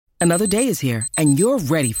Another day is here, and you're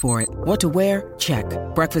ready for it. What to wear? Check.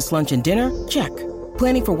 Breakfast, lunch, and dinner? Check.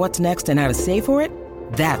 Planning for what's next and how to save for it?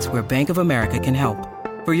 That's where Bank of America can help.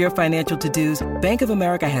 For your financial to-dos, Bank of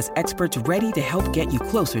America has experts ready to help get you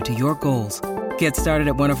closer to your goals. Get started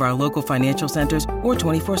at one of our local financial centers or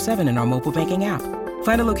 24/7 in our mobile banking app.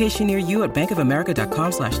 Find a location near you at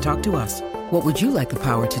bankofamerica.com/talktous. What would you like the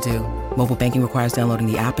power to do? Mobile banking requires downloading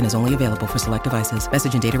the app and is only available for select devices.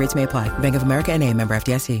 Message and data rates may apply. Bank of America N.A., member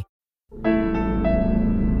FDIC.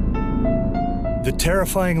 The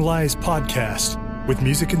Terrifying Lies Podcast, with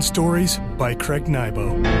music and stories by Craig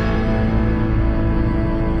Nybo.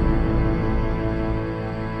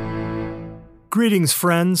 Greetings,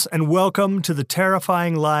 friends, and welcome to the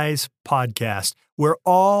Terrifying Lies Podcast, where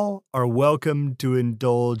all are welcome to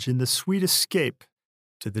indulge in the sweet escape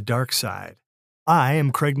to the dark side. I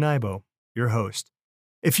am Craig Nybo, your host.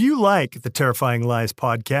 If you like the Terrifying Lies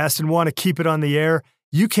Podcast and want to keep it on the air,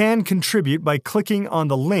 you can contribute by clicking on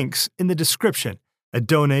the links in the description. A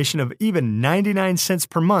donation of even 99 cents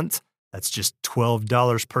per month, that's just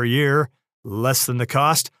 $12 per year, less than the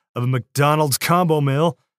cost of a McDonald's combo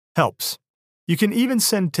meal, helps. You can even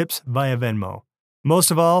send tips via Venmo. Most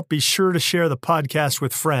of all, be sure to share the podcast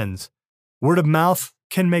with friends. Word of mouth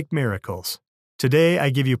can make miracles. Today, I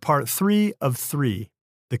give you part 3 of 3,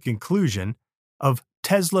 the conclusion of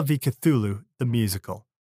Tesla v. Cthulhu, the musical.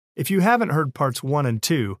 If you haven't heard parts 1 and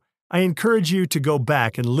 2, I encourage you to go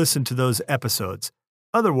back and listen to those episodes.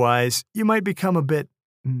 Otherwise, you might become a bit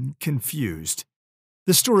confused.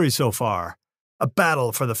 The story so far: a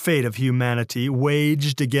battle for the fate of humanity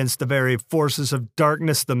waged against the very forces of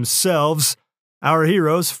darkness themselves. Our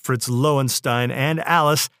heroes, Fritz Lowenstein and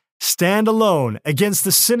Alice, stand alone against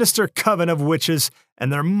the sinister coven of witches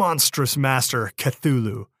and their monstrous master,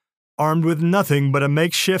 Cthulhu. Armed with nothing but a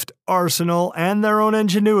makeshift arsenal and their own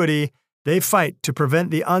ingenuity, they fight to prevent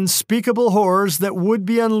the unspeakable horrors that would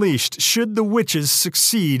be unleashed should the witches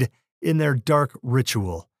succeed in their dark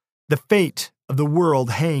ritual. The fate of the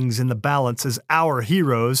world hangs in the balance as our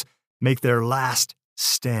heroes make their last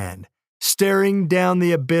stand, staring down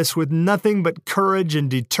the abyss with nothing but courage and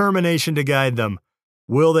determination to guide them.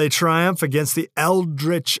 Will they triumph against the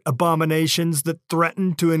eldritch abominations that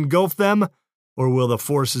threaten to engulf them? Or will the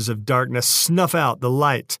forces of darkness snuff out the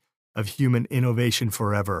light of human innovation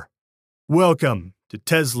forever? Welcome to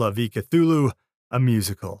Tesla v. Cthulhu, a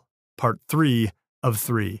musical, part 3 of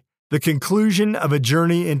 3, the conclusion of a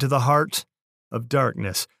journey into the heart of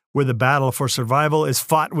darkness, where the battle for survival is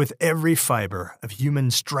fought with every fiber of human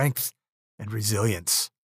strength and resilience.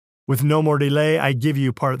 With no more delay, I give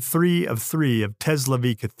you part 3 of 3 of Tesla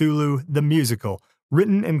v. Cthulhu, the musical,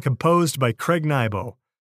 written and composed by Craig Nybo,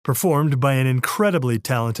 performed by an incredibly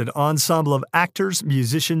talented ensemble of actors,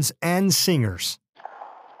 musicians, and singers.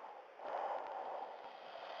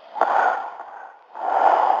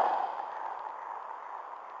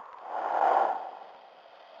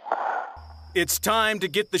 It's time to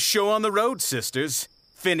get the show on the road, sisters.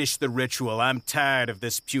 Finish the ritual. I'm tired of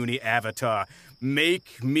this puny avatar.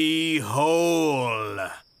 Make me whole.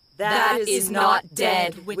 That is not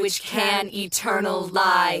dead which can eternal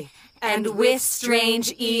lie, and with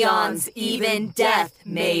strange eons even death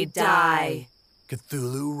may die.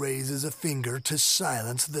 Cthulhu raises a finger to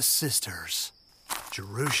silence the sisters.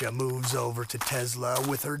 Jerusha moves over to Tesla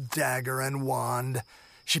with her dagger and wand.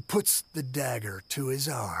 She puts the dagger to his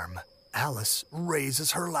arm. Alice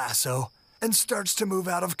raises her lasso and starts to move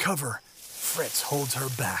out of cover. Fritz holds her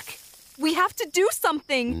back. We have to do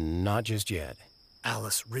something. Not just yet.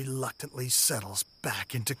 Alice reluctantly settles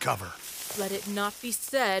back into cover. Let it not be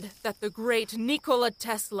said that the great Nikola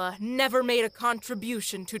Tesla never made a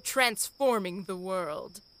contribution to transforming the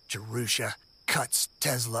world. Jerusha cuts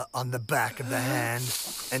Tesla on the back of the hand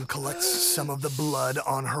and collects some of the blood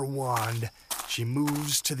on her wand. She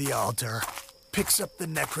moves to the altar, picks up the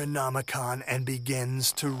Necronomicon, and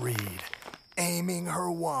begins to read, aiming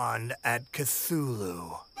her wand at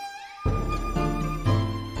Cthulhu.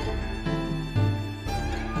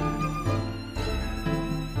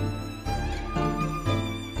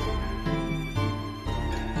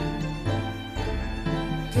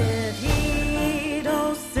 Give heed,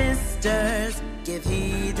 O sisters, give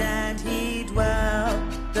heed and heed well.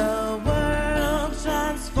 The world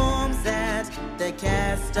transforms at the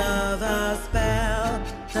cast of a spell.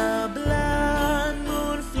 The blood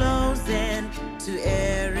moon flows in to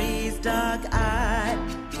Aries' dark eye.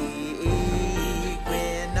 The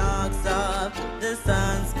equinox of the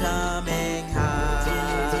sun's coming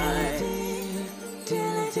high.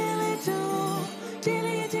 Dilly, dilly, do,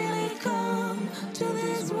 dilly, dilly, come to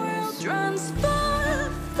this world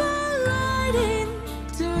transform for light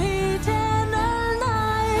into eternal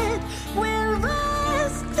light.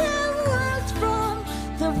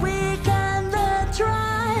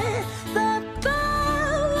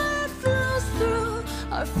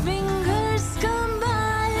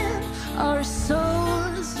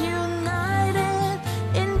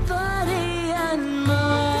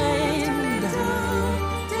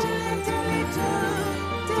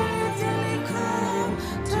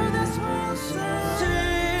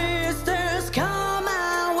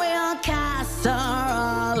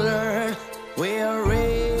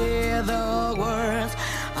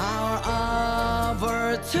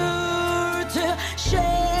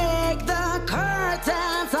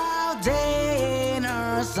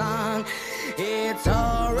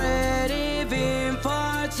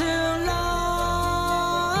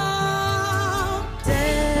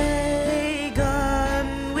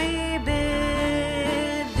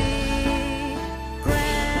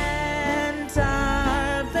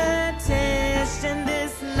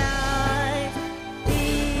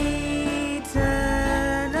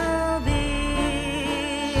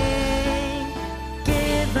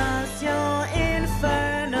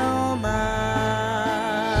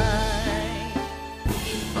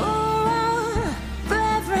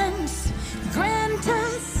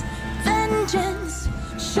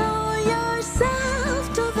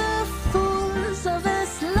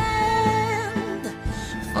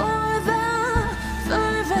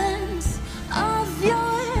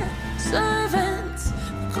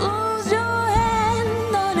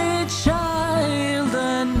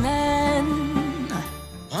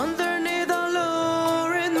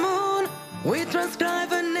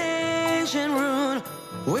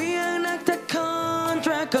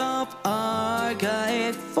 soundtrack of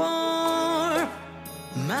archaic form.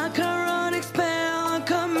 Macaronic spell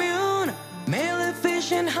commune,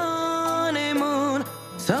 maleficent honeymoon,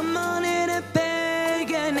 summon in a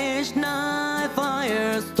paganish night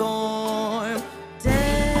firestorm.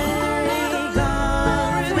 Take off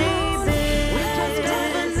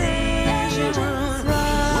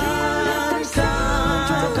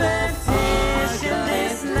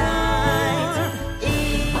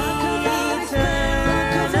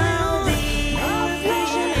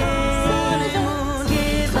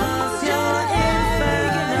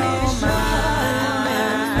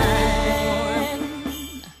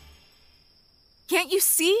Can't you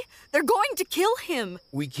see? They're going to kill him.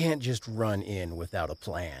 We can't just run in without a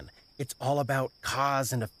plan. It's all about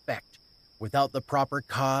cause and effect. Without the proper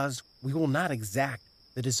cause, we will not exact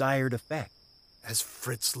the desired effect. As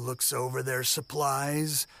Fritz looks over their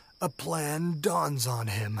supplies, a plan dawns on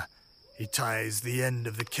him. He ties the end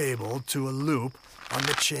of the cable to a loop on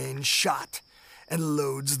the chain shot and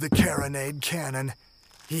loads the carronade cannon.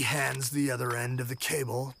 He hands the other end of the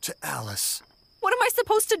cable to Alice. What am I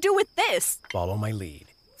supposed to do with this? Follow my lead.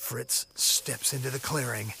 Fritz steps into the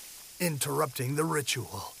clearing, interrupting the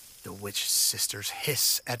ritual. The witch sisters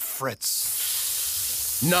hiss at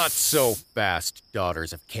Fritz. Not so fast,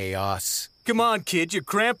 daughters of chaos. Come on, kid, you're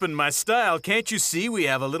cramping my style. Can't you see we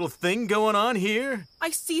have a little thing going on here? I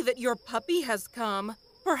see that your puppy has come,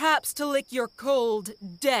 perhaps to lick your cold,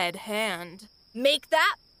 dead hand. Make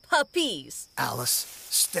that puppies. Alice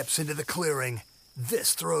steps into the clearing.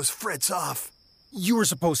 This throws Fritz off. You were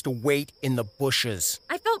supposed to wait in the bushes.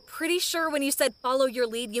 I felt pretty sure when you said follow your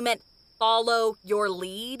lead, you meant follow your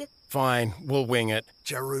lead. Fine, we'll wing it.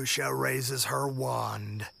 Jerusha raises her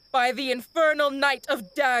wand. By the infernal night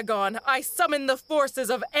of Dagon, I summon the forces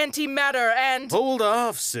of antimatter and... Hold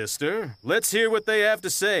off, sister. Let's hear what they have to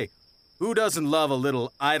say. Who doesn't love a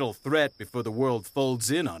little idle threat before the world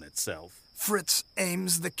folds in on itself? Fritz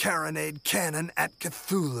aims the carronade cannon at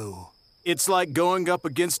Cthulhu. It's like going up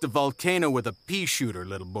against a volcano with a pea shooter,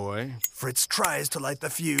 little boy. Fritz tries to light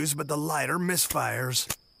the fuse, but the lighter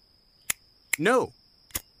misfires. No.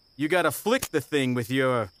 You gotta flick the thing with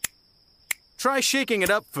your... Try shaking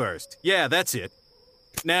it up first. Yeah, that's it.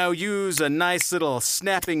 Now use a nice little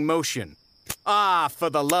snapping motion. Ah,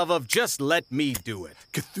 for the love of just let me do it.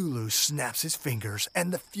 Cthulhu snaps his fingers,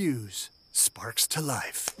 and the fuse sparks to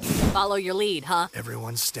life. Follow your lead, huh?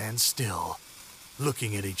 Everyone stands still,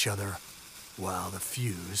 looking at each other, while the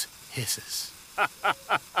fuse hisses.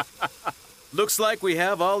 Looks like we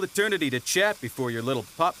have all eternity to chat before your little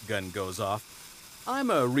pop gun goes off.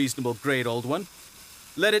 I'm a reasonable great old one.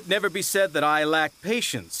 Let it never be said that I lack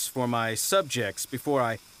patience for my subjects before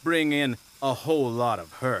I bring in a whole lot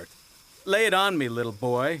of hurt. Lay it on me, little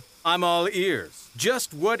boy. I'm all ears.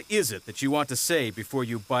 Just what is it that you want to say before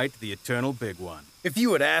you bite the eternal big one? If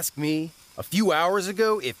you had asked me a few hours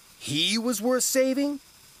ago if he was worth saving,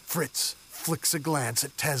 Fritz flicks a glance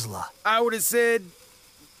at Tesla. I would have said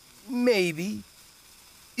maybe,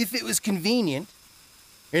 if it was convenient,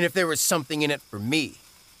 and if there was something in it for me.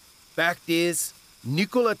 Fact is,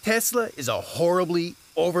 Nikola Tesla is a horribly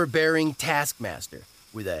overbearing taskmaster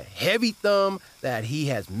with a heavy thumb that he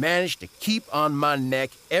has managed to keep on my neck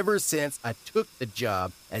ever since I took the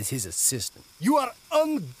job as his assistant. You are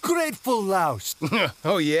ungrateful, louse.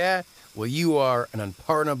 Oh, yeah? Well, you are an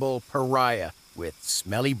unpardonable pariah with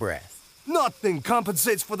smelly breath. Nothing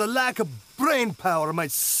compensates for the lack of brain power, my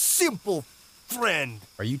simple friend.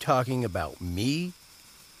 Are you talking about me?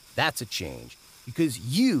 That's a change, because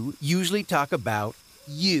you usually talk about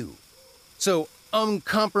you. So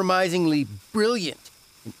uncompromisingly brilliant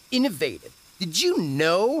and innovative. Did you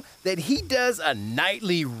know that he does a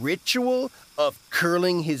nightly ritual of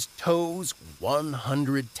curling his toes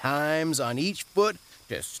 100 times on each foot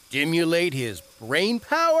to stimulate his brain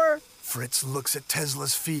power? Fritz looks at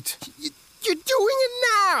Tesla's feet. You're doing it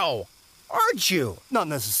now, aren't you? Not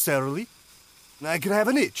necessarily. I could have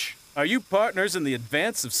an itch. Are you partners in the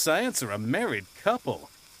advance of science or a married couple?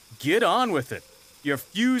 Get on with it. Your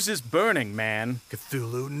fuse is burning, man.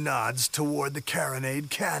 Cthulhu nods toward the carronade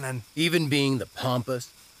cannon. Even being the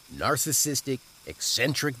pompous, narcissistic,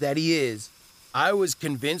 eccentric that he is, I was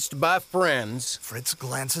convinced by friends Fritz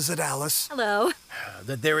glances at Alice. Hello.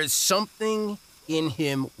 that there is something in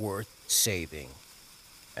him worth saving.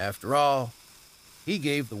 After all, he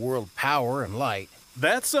gave the world power and light.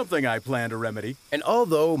 That's something I plan to remedy. And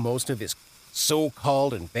although most of his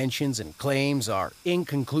so-called inventions and claims are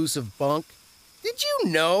inconclusive bunk, did you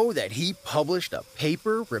know that he published a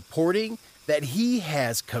paper reporting that he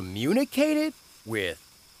has communicated with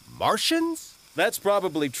Martians? That's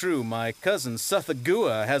probably true. My cousin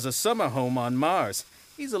Suthagua has a summer home on Mars.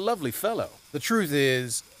 He's a lovely fellow. The truth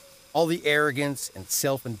is, all the arrogance and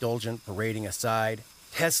self-indulgent parading aside,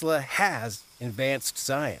 Tesla has advanced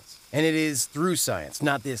science. And it is through science,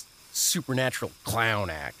 not this supernatural clown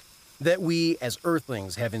act, that we as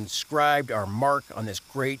Earthlings have inscribed our mark on this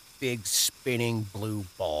great big spinning blue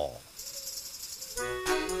ball.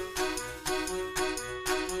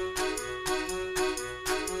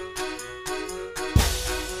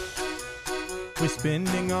 We're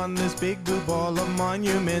spinning on this big blue ball of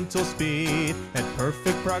monumental speed at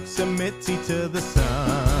perfect proximity to the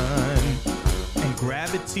sun. And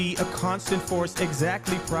gravity, a constant force,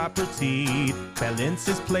 exactly property,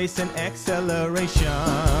 balances place and acceleration.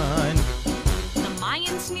 The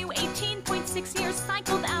Mayans knew 18.6 years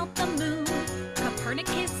cycled out the moon.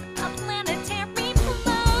 Copernicus, a planetary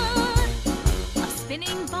flood of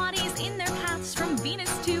spinning bodies in their paths from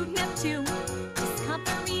Venus to Neptune.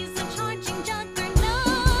 Discoveries of charging juggernaut.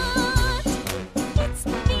 It's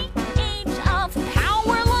the age of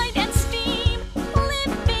power, light, and steam.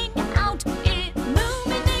 Living out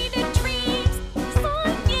illuminated dreams.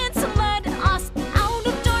 Science led us out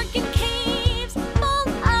of darkened caves. Full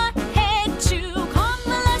ahead to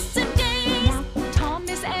convalescent days.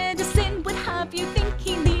 Thomas Edison would have you think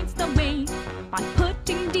he leads the way by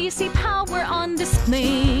putting DC power on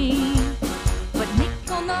display. But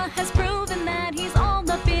Nikola has proven that he's all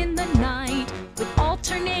up in the night with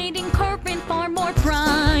alternating current far more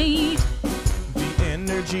bright. The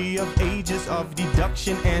energy of ages of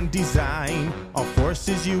deduction and design are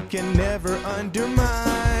forces you can never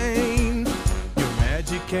undermine. Your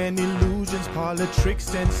magic and illusions, parlor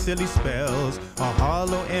tricks and silly spells are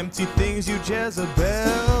hollow, empty things, you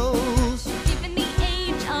Jezebels. Given the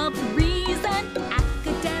age of reason,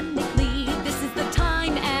 academically, this is the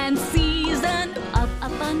time and season of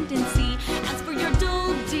abundancy. As for your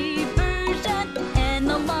dull diversion,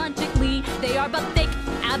 analogically, they are but thick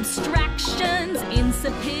abstractions,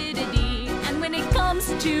 insipidity. And when it comes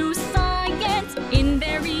to science,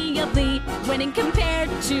 invariably, when compared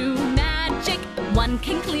to magic, one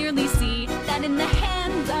can clearly see that in the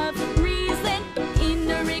hands of reason,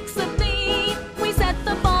 inexorably, we set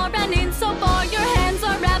the bar, and insofar your hands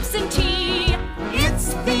are absentee.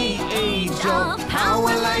 It's the age of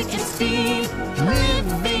power, light, and steam.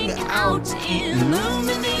 Living out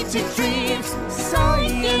illuminated dreams.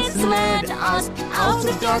 Science led us out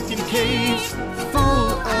of darkened caves.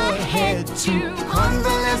 Full ahead to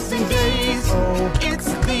convalescent days. Oh,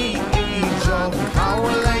 It's the age of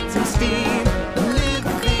power, light, and steam.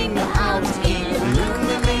 Living out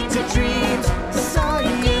illuminated dreams.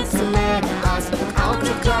 Science led us out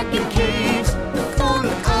of darkened caves. Full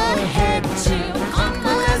ahead to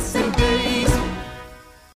convalescent days.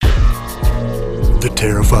 The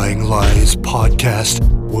Terrifying Lies podcast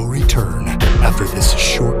will return after this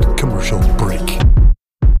short commercial break.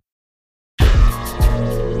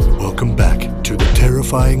 Welcome back to the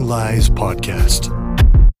Terrifying Lies podcast.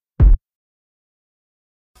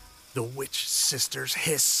 The witch sisters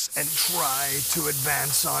hiss and try to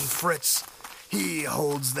advance on Fritz. He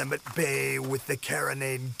holds them at bay with the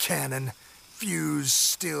carronade cannon, fuse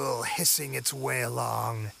still hissing its way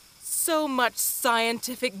along. So much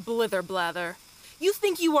scientific blither-blather. You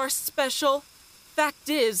think you are special? Fact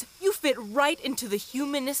is, you fit right into the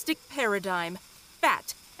humanistic paradigm.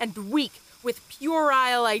 Fat and weak, with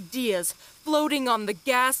puerile ideas, floating on the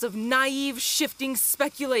gas of naive, shifting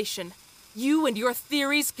speculation. You and your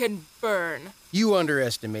theories can burn. You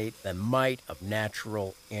underestimate the might of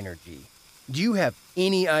natural energy. Do you have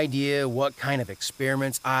any idea what kind of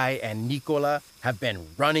experiments I and Nikola have been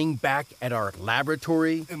running back at our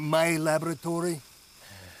laboratory? My laboratory?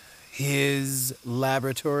 His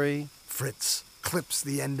laboratory? Fritz clips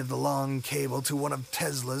the end of the long cable to one of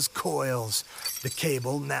Tesla's coils. The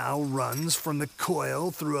cable now runs from the coil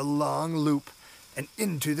through a long loop and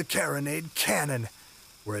into the carronade cannon,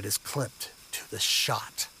 where it is clipped to the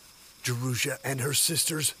shot. Jerusha and her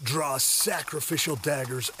sisters draw sacrificial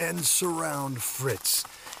daggers and surround Fritz.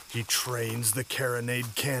 He trains the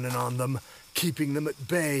carronade cannon on them, keeping them at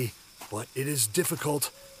bay, but it is difficult.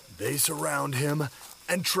 They surround him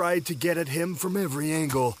and try to get at him from every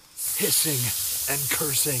angle, hissing and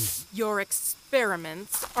cursing. Your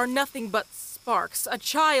experiments are nothing but sparks a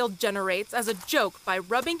child generates as a joke by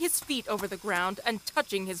rubbing his feet over the ground and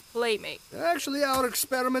touching his playmate. Actually, our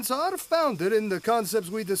experiments are founded in the concepts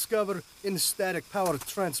we discover in static power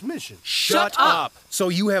transmission. Shut up! So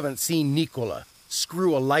you haven't seen Nikola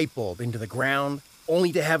screw a light bulb into the ground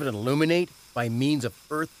only to have it illuminate by means of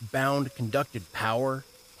earth-bound conducted power?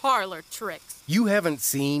 Parlor tricks. You haven't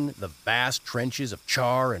seen the vast trenches of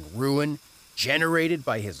char and ruin generated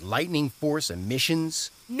by his lightning force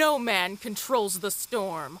emissions? No man controls the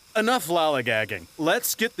storm. Enough lollygagging.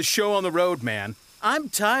 Let's get the show on the road, man. I'm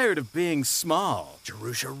tired of being small.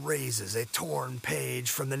 Jerusha raises a torn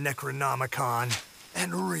page from the Necronomicon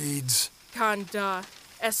and reads, Kanda,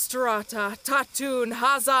 Estrata, Tatun,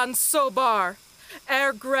 Hazan, Sobar,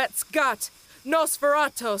 Ergretz, Gat,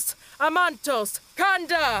 Nosferatos, Amantos,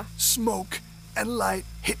 Kanda! Smoke and light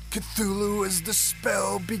hit Cthulhu as the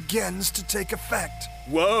spell begins to take effect.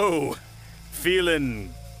 Whoa!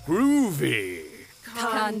 Feeling groovy.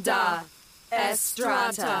 Kanda,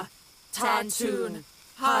 Estrata, Tatun,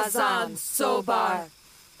 Hazan, Sobar,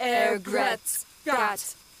 Ergretz,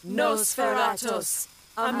 Gat, Nosferatos,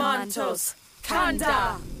 Amantos,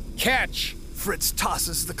 Kanda! Catch! Fritz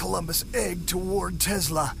tosses the Columbus egg toward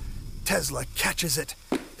Tesla. Tesla catches it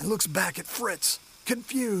and looks back at Fritz,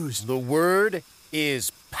 confused. The word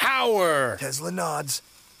is power. Tesla nods,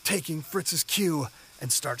 taking Fritz's cue,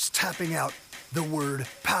 and starts tapping out the word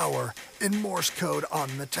power in Morse code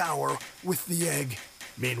on the tower with the egg.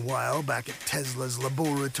 Meanwhile, back at Tesla's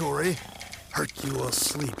laboratory, Hercule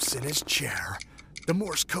sleeps in his chair. The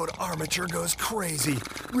Morse code armature goes crazy,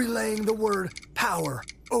 relaying the word power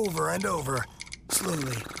over and over.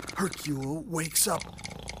 Slowly, Hercule wakes up.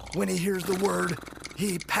 When he hears the word,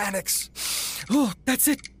 he panics. Oh, that's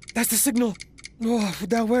it. That's the signal. Oh,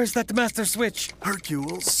 now where's that master switch?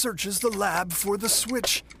 Hercule searches the lab for the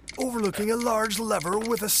switch, overlooking a large lever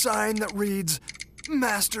with a sign that reads,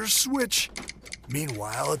 Master Switch.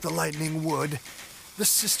 Meanwhile, at the Lightning Wood, the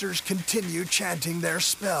sisters continue chanting their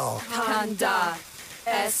spell. Kanda,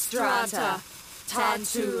 Estrata,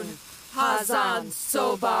 Tatun, Hazan,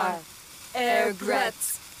 Sobar,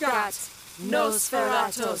 Ergretz, Gat,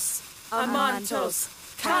 Nosferatos, Amantos,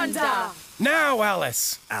 Kanda! Now,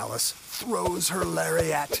 Alice! Alice throws her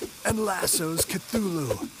lariat and lassos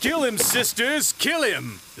Cthulhu. Kill him, sisters! Kill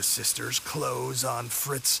him! The sisters close on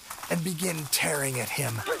Fritz and begin tearing at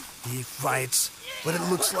him. He fights, but it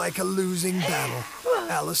looks like a losing battle.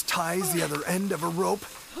 Alice ties the other end of a rope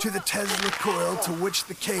to the Tesla coil to which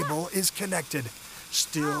the cable is connected.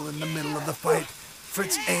 Still in the middle of the fight,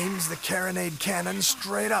 Fritz aims the carronade cannon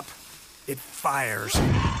straight up. It fires.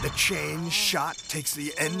 The chain shot takes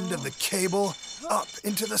the end of the cable up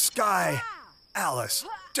into the sky. Alice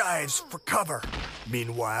dives for cover.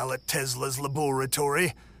 Meanwhile, at Tesla's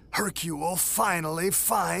laboratory, Hercule finally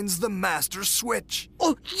finds the master switch.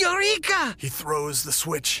 Oh, Eureka! He throws the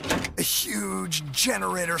switch. A huge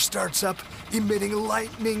generator starts up, emitting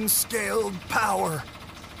lightning-scaled power.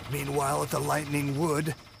 Meanwhile, at the Lightning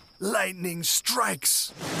Wood, lightning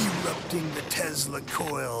strikes, erupting the Tesla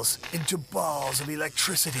coils into balls of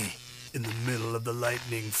electricity. In the middle of the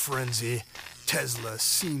lightning frenzy, Tesla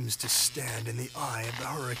seems to stand in the eye of the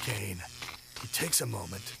hurricane. He takes a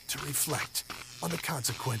moment to reflect on the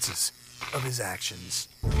consequences of his actions.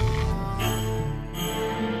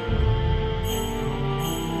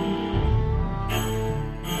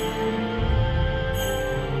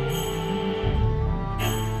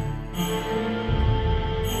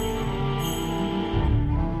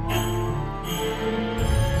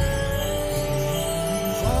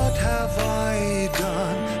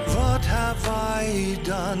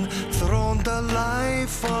 Thrown the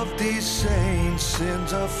life of these saints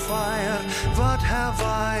into fire. What have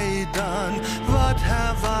I done? What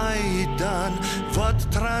have I done? What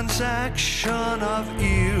transaction of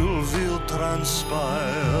ill will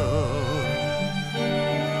transpire?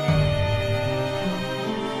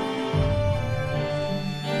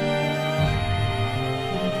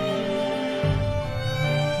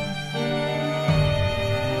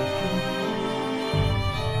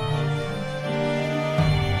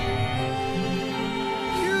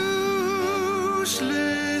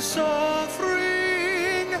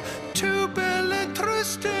 Offering to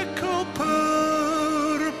belletristical purposes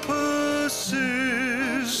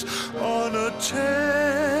on a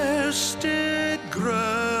tested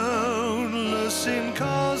groundless in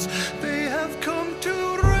cause they have come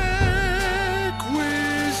to requisition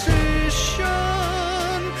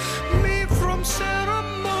me from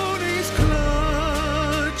ceremony's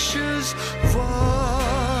clutches.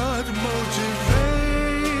 What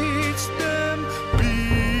motivates them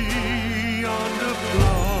beyond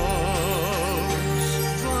applause?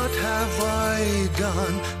 What have I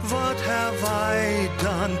done? What have I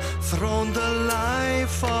done? Thrown the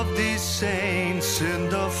life of these saints in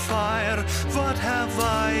the fire. What have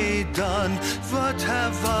I done? What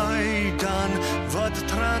have I done? What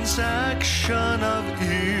transaction of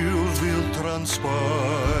ill will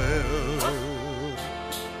transpire?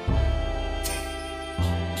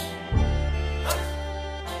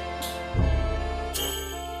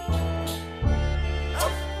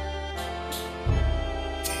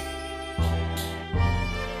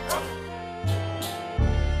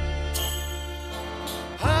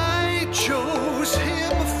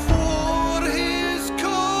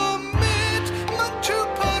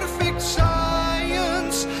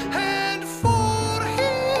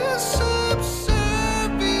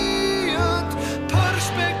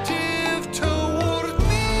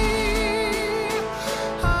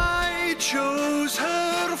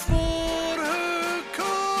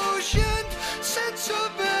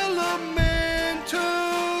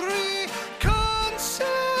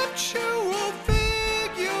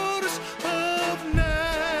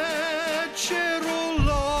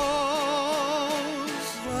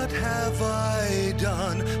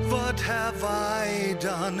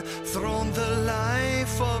 done? Thrown the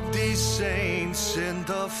life of these saints in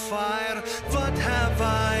the fire. What have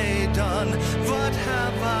I done? What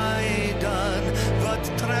have I done? What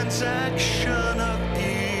transaction of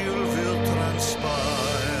ill will transpire?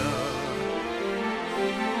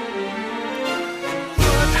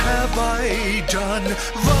 What have I done?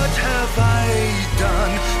 What have I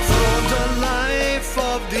done? Thrown the life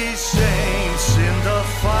of these saints in the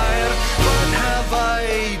fire. What have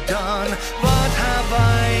I done? What have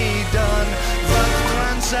I done? What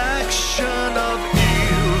transaction of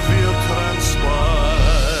ill will transpire?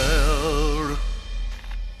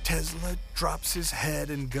 Tesla drops his head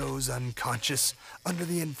and goes unconscious under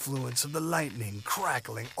the influence of the lightning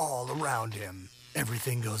crackling all around him.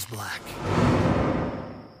 Everything goes black.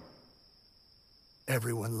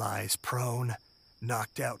 Everyone lies prone,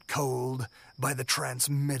 knocked out cold by the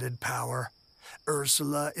transmitted power.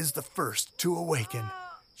 Ursula is the first to awaken.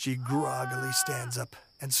 She groggily stands up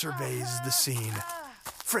and surveys the scene.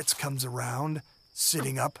 Fritz comes around,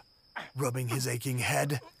 sitting up, rubbing his aching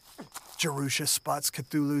head. Jerusha spots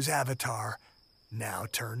Cthulhu's avatar, now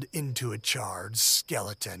turned into a charred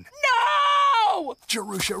skeleton. No!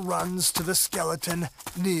 Jerusha runs to the skeleton,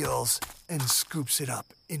 kneels, and scoops it up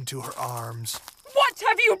into her arms. What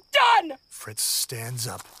have you done? Fritz stands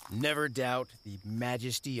up. Never doubt the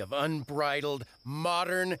majesty of unbridled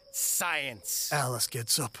modern science. Alice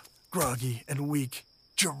gets up, groggy and weak.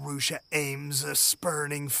 Jerusha aims a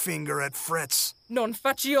spurning finger at Fritz. Non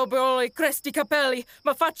faccio boli questi capelli,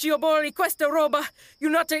 ma faccio boli questa roba.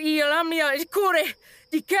 Unata io la mia cure,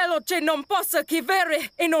 di quello che non possa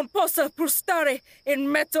vivere e non possa pur stare in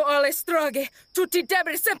mezzo alle strade. Tutti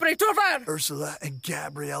devi sempre trovare. Ursula and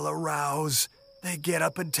Gabriella rouse. They get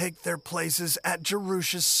up and take their places at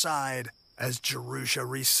Jerusha's side. As Jerusha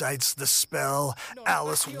recites the spell,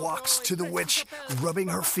 Alice walks to the witch, rubbing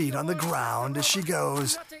her feet on the ground as she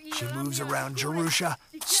goes. She moves around Jerusha,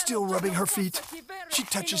 still rubbing her feet. She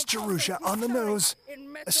touches Jerusha on the nose.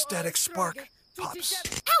 A static spark pops.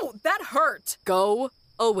 Ow, that hurt. Go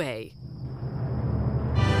away.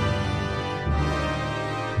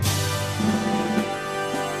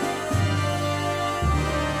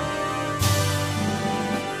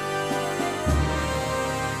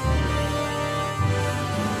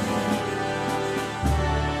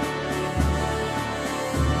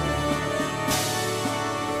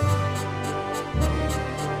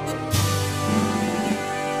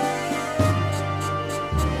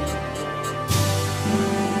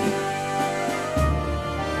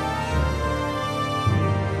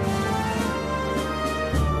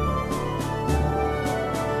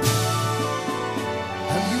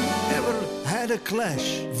 A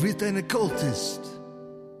clash with an occultist,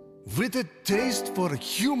 with a taste for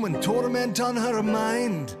human torment on her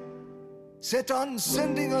mind, set on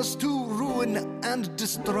sending us to ruin and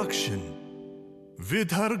destruction,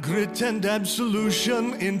 with her grit and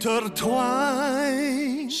absolution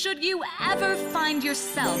intertwined. Should you ever find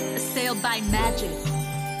yourself assailed by magic,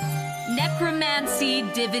 necromancy,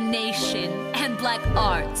 divination, and black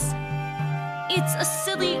arts, it's a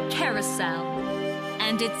silly carousel.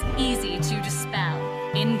 And it's easy to dispel.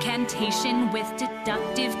 Incantation with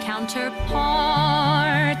deductive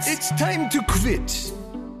counterparts. It's time to quit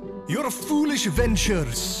your foolish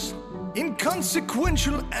ventures,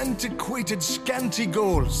 inconsequential, antiquated, scanty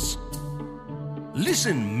goals.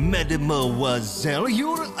 Listen, mademoiselle,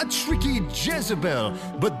 you're a tricky Jezebel,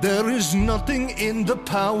 but there is nothing in the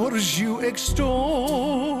powers you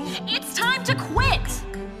extol. It's time to quit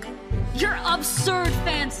your absurd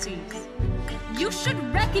fancies. You should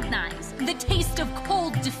recognize the taste of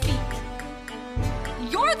cold defeat.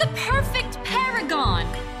 You're the perfect paragon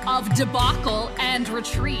of debacle and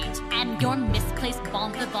retreat, and your misplaced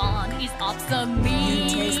bon vivant is obsolete. You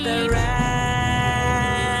taste the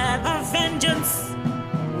wrath of vengeance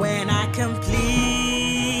when I complete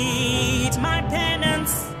my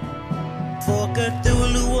penance. For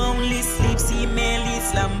Cthulhu only sleeps, he merely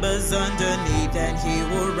slumbers underneath, and he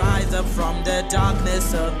will rise up from the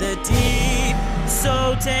darkness of the deep.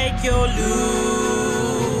 So take your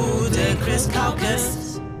ludicrous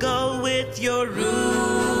caucus, go with your rudiment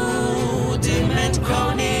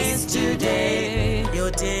cronies today. Your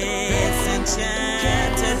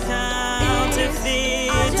disenchanted,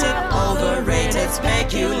 counterfeited, overrated,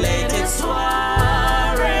 speculated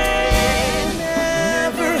soiree.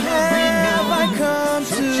 Never have I come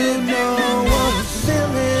to know one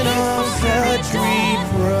feeling of such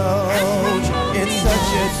reproach. It's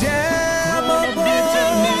such a damnable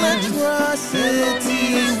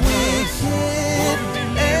atrocity, wicked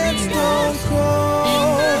and stone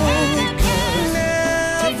cold.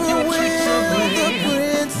 Never will the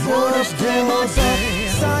Prince of Devils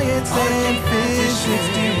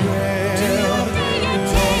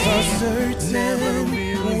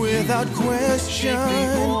without question,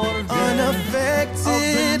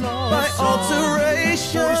 unaffected by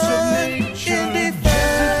alteration, indefensible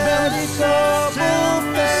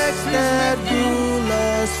facts that rule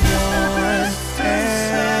us one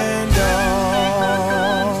and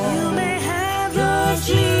all. You may have your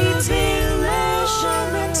fleeting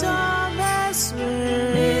measurement on this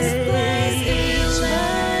place is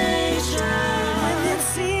elation, and it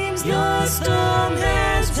seems your storm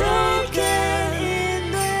has broken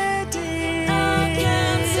in the deep of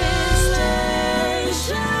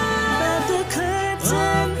cancellation, but the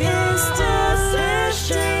curtain is still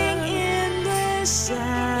searching in the shadow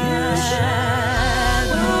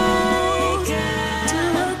to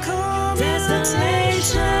a calm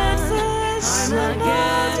destination. I'm again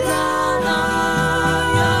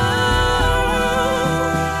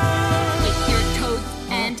with your toads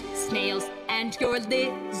and snails and your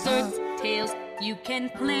lizards' tails, you can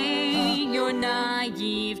play your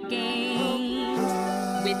naive games.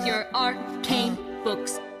 With your arcane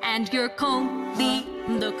books and your comely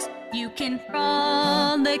looks, you can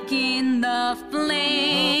frolic in the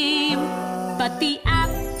flame. But the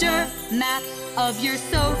aftermath of your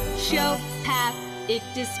sociopathic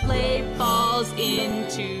display falls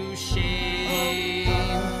into shame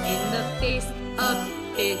in the face of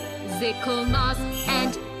physical loss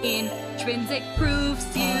and intrinsic proofs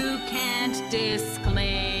you can't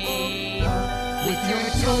disclaim. With your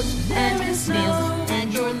toads and snails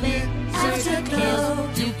and your lizard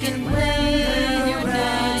tails, you can play your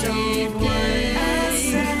naive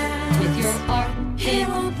games. With your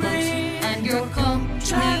arcane books and your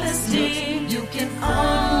travesty, you can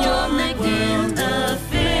frolic in the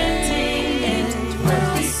fitting.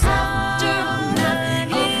 But the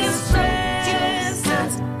aftermath of your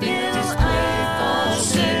sociopathic display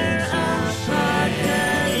falls into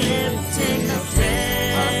apocalyptic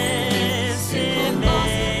physical loss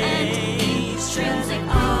and intrinsic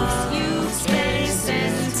proofs you space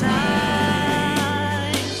and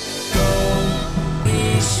time. Go, we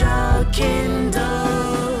shall kindle.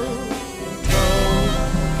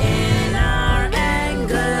 In our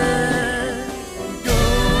anger, go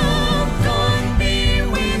and be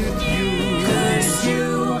with you. 'Cause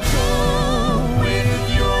you go with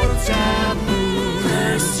your taboo.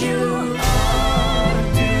 'Cause you are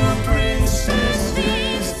dear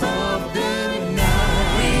princesses of the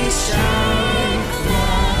night. We shall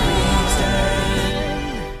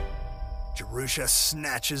return. Jerusha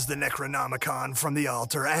snatches the Necronomicon from the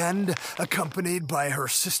altar and, accompanied by her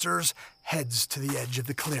sisters, heads to the edge of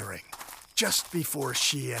the clearing. Just before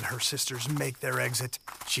she and her sisters make their exit,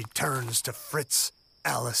 she turns to Fritz,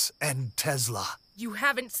 Alice, and Tesla. You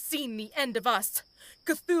haven't seen the end of us.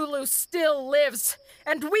 Cthulhu still lives,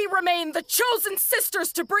 and we remain the chosen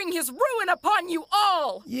sisters to bring his ruin upon you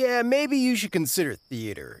all! Yeah, maybe you should consider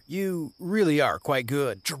theater. You really are quite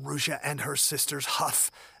good. Jerusha and her sisters huff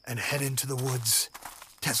and head into the woods.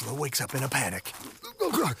 Tesla wakes up in a panic.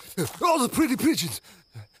 All the pretty pigeons!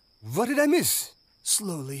 What did I miss?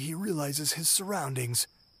 Slowly, he realizes his surroundings.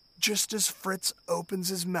 Just as Fritz opens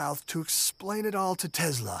his mouth to explain it all to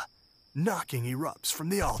Tesla, knocking erupts from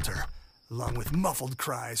the altar, along with muffled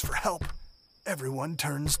cries for help. Everyone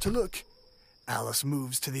turns to look. Alice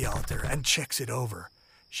moves to the altar and checks it over.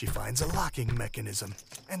 She finds a locking mechanism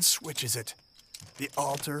and switches it. The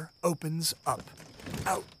altar opens up.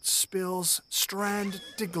 Out spills Strand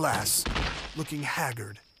de Glass, looking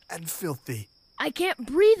haggard and filthy. I can't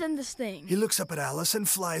breathe in this thing. He looks up at Alice and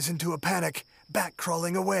flies into a panic, back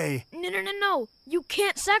crawling away. No. You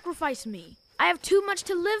can't sacrifice me. I have too much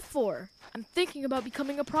to live for. I'm thinking about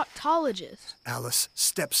becoming a proctologist. Alice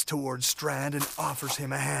steps towards Strand and offers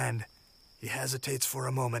him a hand. He hesitates for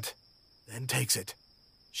a moment, then takes it.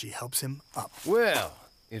 She helps him up. Well,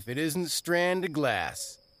 if it isn't Strand of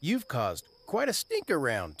Glass, you've caused quite a stink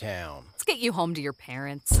around town. Let's get you home to your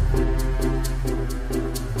parents.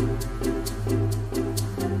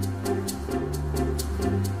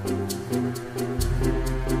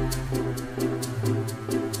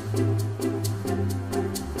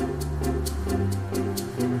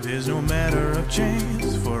 There's no matter of change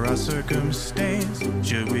for our circumstance.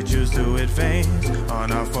 Should we choose to advance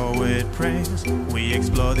on our forward praise, we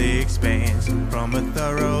explore the expanse from a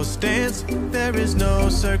thorough stance. There is no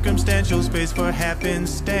circumstantial space for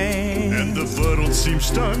happenstance. And the world seems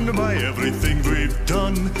stunned by everything we've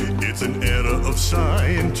done. It's an era of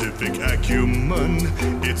scientific acumen.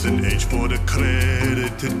 It's an age for the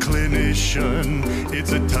credited clinician.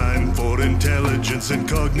 It's a time for intelligence and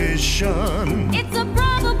cognition. It's a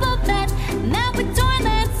probable bet that with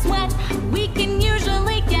toilet sweat we can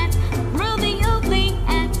usually get brilliantly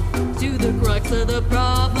at to the crux of the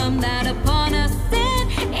problem that upon us sit.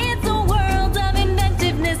 It's a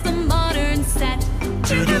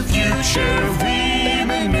future we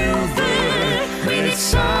maneuver. With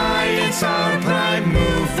science our prime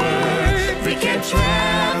mover, we can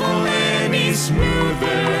travel any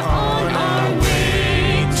smoother on our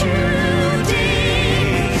way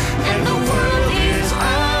today. And the world is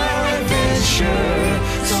our adventure,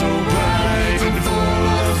 so bright and full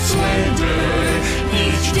of splendor.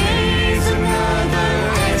 Each day's another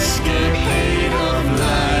escapade of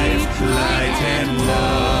life, light and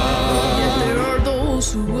love. Yet there are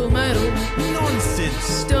those who will meddle, Nonsense.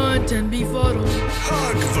 stunt and befuddle,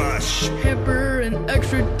 Hogwash. hamper and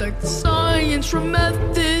extradite science from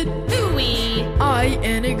method. Hooey! I,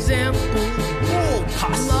 an example, All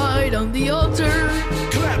pass. lied on the altar.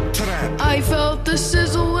 Claptrap. I felt the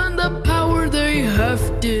sizzle and the power they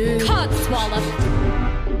hefted. Codswallop!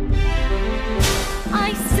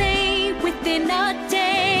 I say within a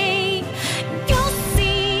day, you'll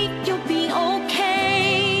see you'll be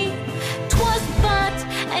okay. 'Twas but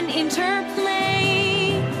an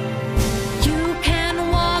interplay. You can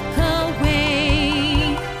walk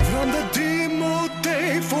away. From the demo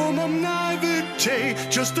day form of naivete,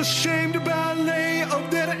 just a shamed ballet of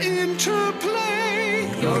their interplay.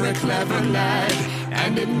 You're a clever lad,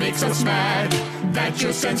 and it makes us mad that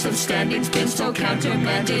your sense of standing's been so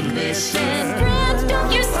countermanded. Listen, Friend,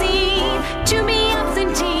 don't you see? To be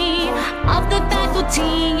absentee of the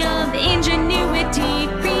faculty of ingenuity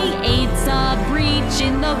creates a breach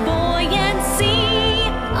in the buoyancy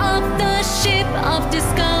of the ship of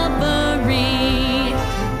discovery.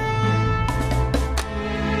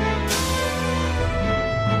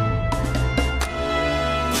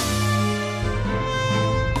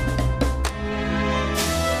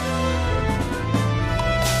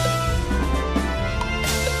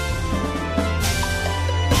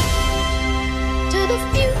 To the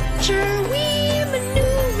future we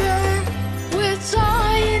maneuver. With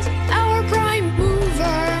science, our prime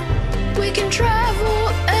mover, we can travel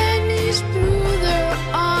any smoother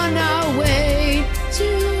on our way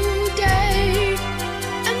today.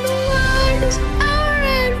 And the world is our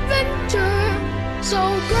adventure, so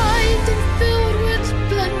bright and filled with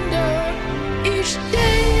splendor. Each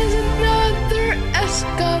day is another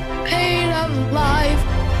escapade of life,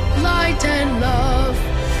 light and love.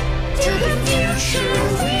 to the future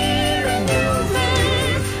we maneuver.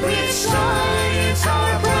 With science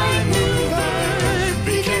our prime mover,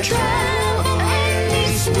 we can travel any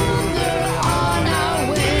smoother on our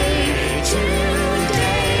way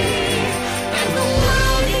today. And the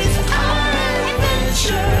world is our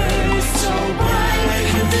adventure, so bright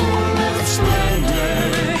and full of splendor.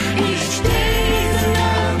 Each day is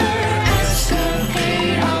another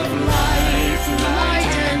escapade of life,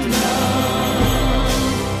 light and love.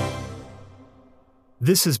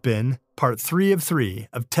 This has been part 3 of 3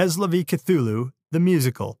 of Tesla v. Cthulhu, the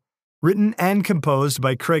musical, written and composed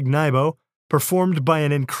by Craig Nybo, performed by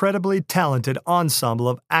an incredibly talented ensemble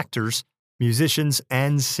of actors, musicians,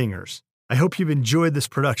 and singers. I hope you've enjoyed this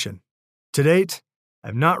production. To date,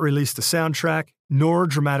 I've not released a soundtrack nor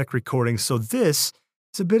dramatic recording, so this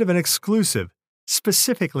is a bit of an exclusive,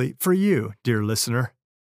 specifically for you, dear listener.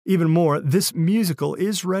 Even more, this musical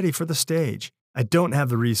is ready for the stage. I don't have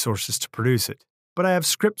the resources to produce it, but I have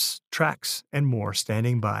scripts, tracks, and more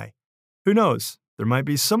standing by. Who knows? There might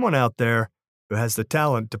be someone out there who has the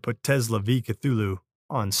talent to put Tesla v. Cthulhu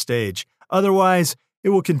on stage. Otherwise, it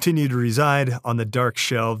will continue to reside on the dark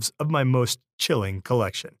shelves of my most chilling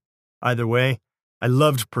collection. Either way, I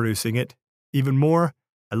loved producing it. Even more,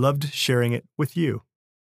 I loved sharing it with you.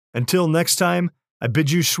 Until next time, I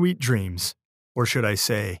bid you sweet dreams, or should I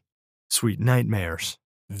say, sweet nightmares.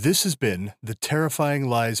 This has been the Terrifying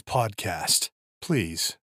Lies podcast.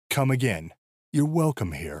 Please come again. You're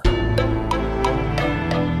welcome here.